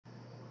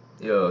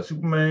Yo,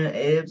 Superman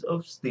Abs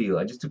of Steel.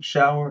 I just took a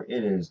shower.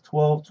 It is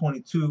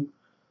 12:22,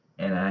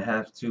 and I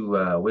have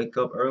to wake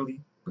up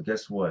early. But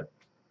guess what?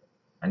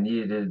 I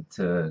needed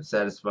to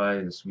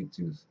satisfy the sweet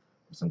tooth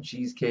with some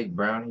cheesecake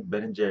brownie.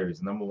 Ben&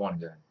 Jerry's,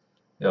 #1 guy.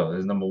 Yo,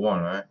 this is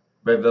 #1, right?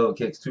 Red velvet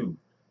cakes too.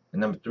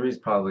 And #3 is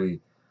probably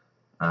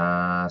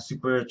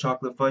super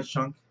chocolate fudge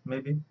chunk,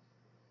 maybe.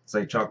 It's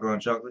like chocolate on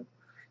chocolate.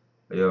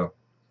 But yo,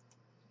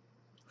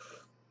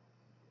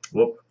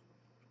 whoop!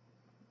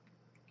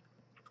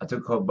 I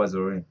took a couple bites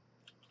already.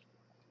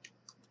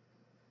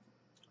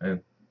 Hey.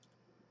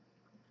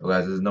 Yo,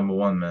 guys, this is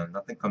 #1, man.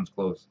 Nothing comes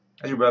close.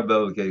 Actually, red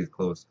velvet cake is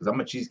close because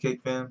I'm a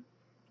cheesecake fan,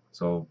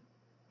 so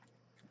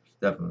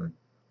definitely.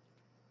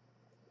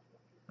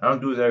 I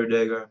don't do this every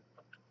day, guy.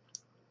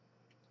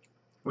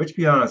 Rich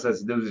Piana says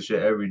he does this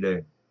shit every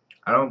day.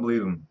 I don't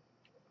believe him.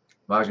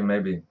 Well, actually,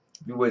 maybe.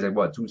 If he weighs like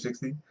what,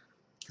 260?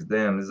 Cause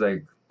damn, it's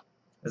like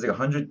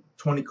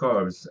 120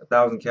 carbs,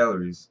 1,000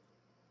 calories.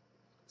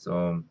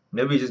 So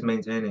maybe he's just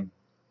maintaining.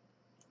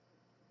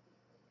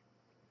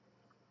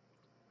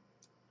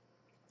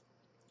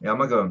 Yeah, I'm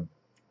like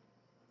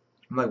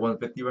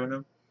 150 right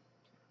now.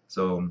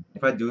 So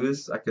if I do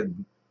this, I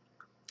could.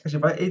 Actually,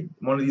 if I ate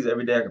one of these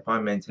every day, I could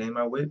probably maintain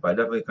my weight, but I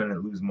definitely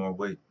couldn't lose more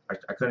weight.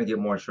 I couldn't get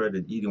more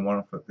shredded eating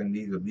one fucking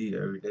these of these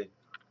every day.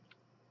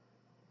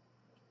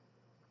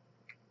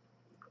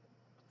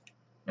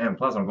 And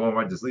plus, I'm going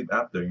right to sleep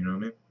after, you know what I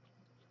mean?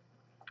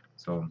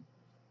 So,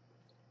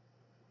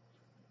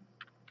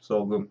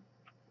 so good.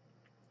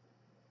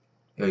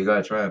 Yeah, you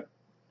gotta try it.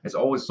 It's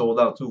always sold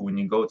out too when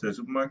you go to the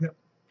supermarket.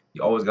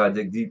 You always gotta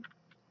dig deep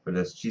for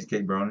this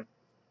cheesecake brownie.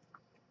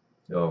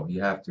 Yo,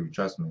 you have to,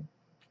 trust me.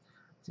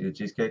 See the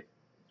cheesecake?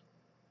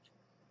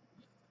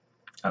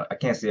 I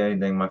can't see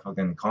anything. My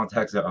fucking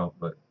contacts are out,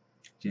 but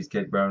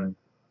cheesecake brownie.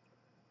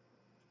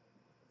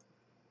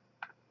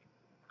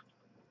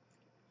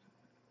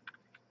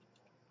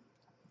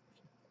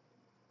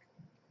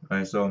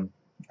 Alright, so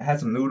I had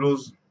some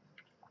noodles,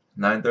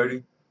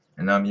 9:30,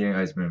 and now I'm eating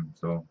ice cream.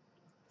 So,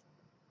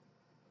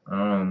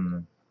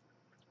 um,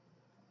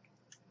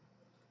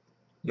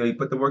 yo, you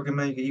put the work in,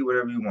 man. You can eat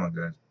whatever you want,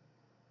 guys.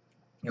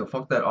 Yo,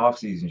 fuck that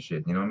off-season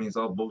shit. You know what I mean? It's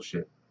all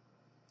bullshit.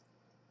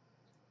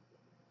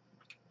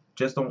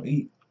 Just don't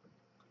eat.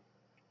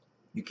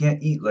 You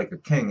can't eat like a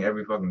king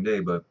every fucking day,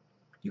 but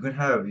you can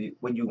have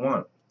what you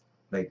want.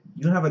 Like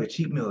you can have like a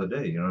cheat meal a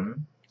day. You know what I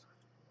mean?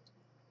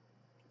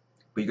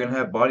 But you can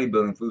have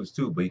bodybuilding foods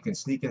too. But you can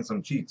sneak in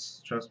some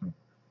cheats. Trust me.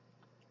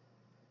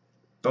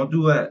 Don't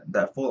do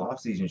that full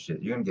off-season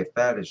shit. You're gonna get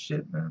fat as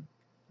shit, man.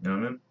 You know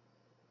what I mean?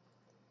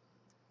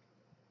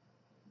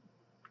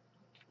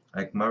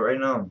 Like my right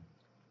now,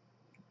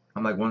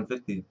 I'm like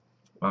 150,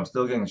 but I'm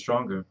still getting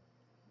stronger.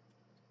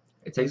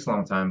 It takes a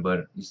long time,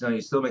 but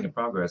you're still making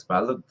progress.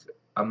 But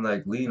I'm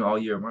like lean all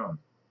year round.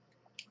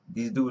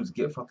 These dudes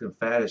get fucking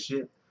fat as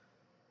shit,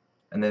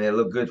 and then they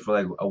look good for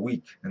like a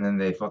week, and then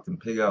they fucking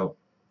pig out,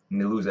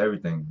 and they lose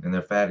everything, and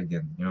they're fat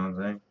again. You know what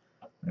I'm saying?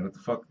 Like, what the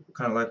fuck? What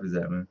kind of life is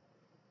that, man?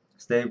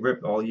 Stay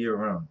ripped all year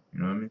round. You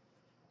know what I mean?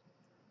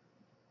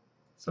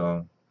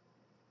 So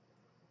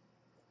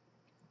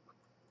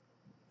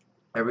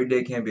every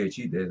day can't be a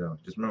cheat day, though.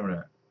 Just remember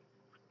that.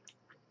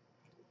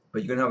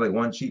 But you can have like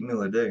one cheat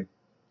meal a day,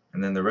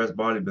 and then the rest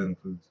bodybuilding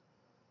foods.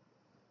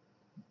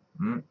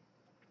 Mm.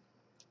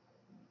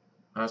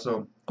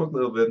 Also, quick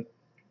little bit.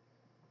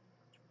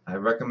 I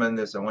recommend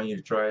this. I want you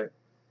to try it.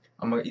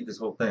 I'm gonna eat this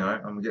whole thing. All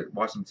right. I'm gonna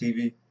watch some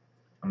TV.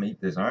 I'm gonna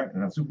eat this. All right.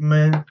 And I'm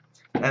Superman.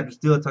 Abs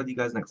Steel. I'll talk to you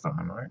guys next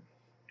time. All right.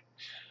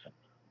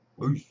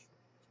 Peace.